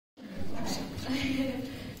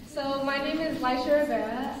So my name is Laisha Rae.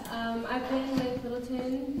 I've been with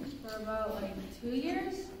Littleton for about like 2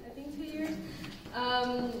 years, I think 2 years.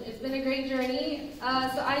 It's been a great journey.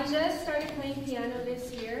 So I just started playing piano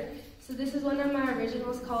this year. So this is one of my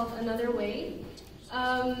originals called Another Way.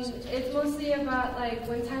 It's mostly about like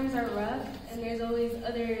when times are rough and there's always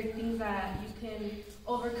other things that you can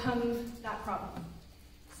overcome that problem.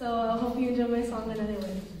 So I hope you enjoy my song Another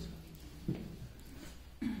Way.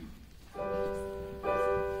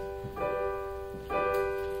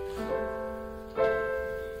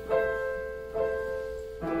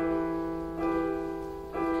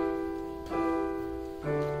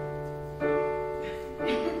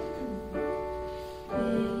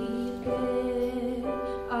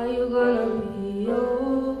 Are you gonna be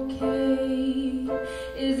okay?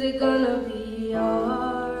 Is it gonna be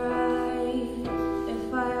alright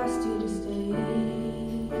if I asked you to stay?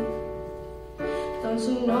 Don't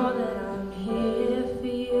you know that I'm here for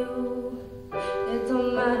you? It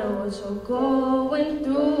don't matter what you're going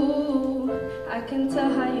through. I can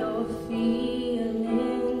tell how you're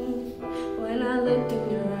feeling when I look in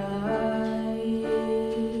your eyes.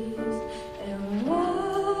 And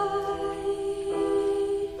why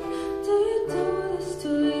do you do this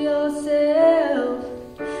to yourself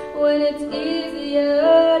when it's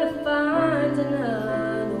easier to find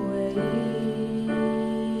another way?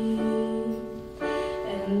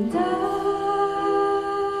 And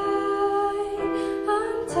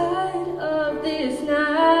I'm tired of this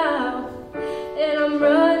now, and I'm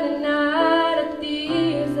running out of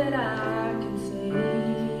things that I can say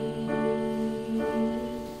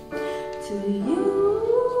to you.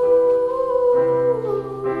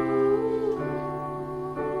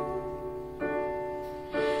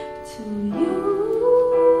 To you.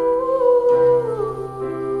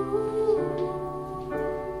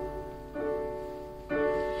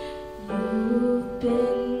 You've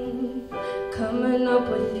been coming up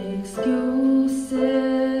with excuses.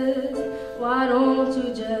 Why don't you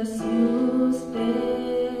just use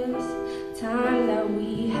this time that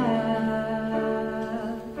we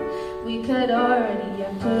have? We could already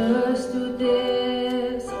have pushed through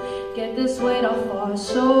this. Get this weight off our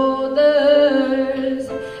shoulders.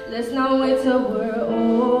 Let's not wait till we're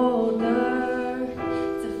older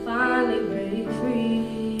to finally break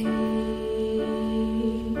free.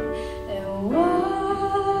 And why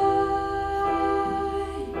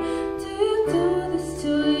do you do this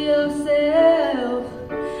to yourself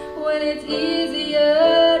when it's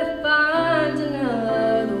easier to find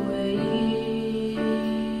another way?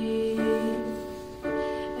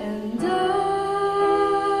 And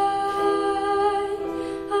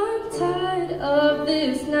I'm tired of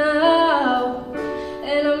this now,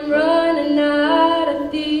 and I'm running out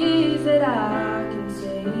of things that I can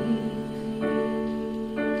say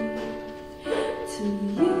to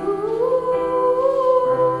you.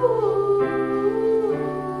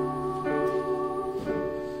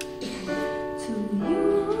 To you.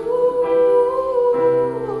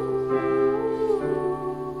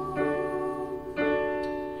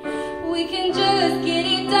 We can just get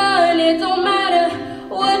it done, it don't matter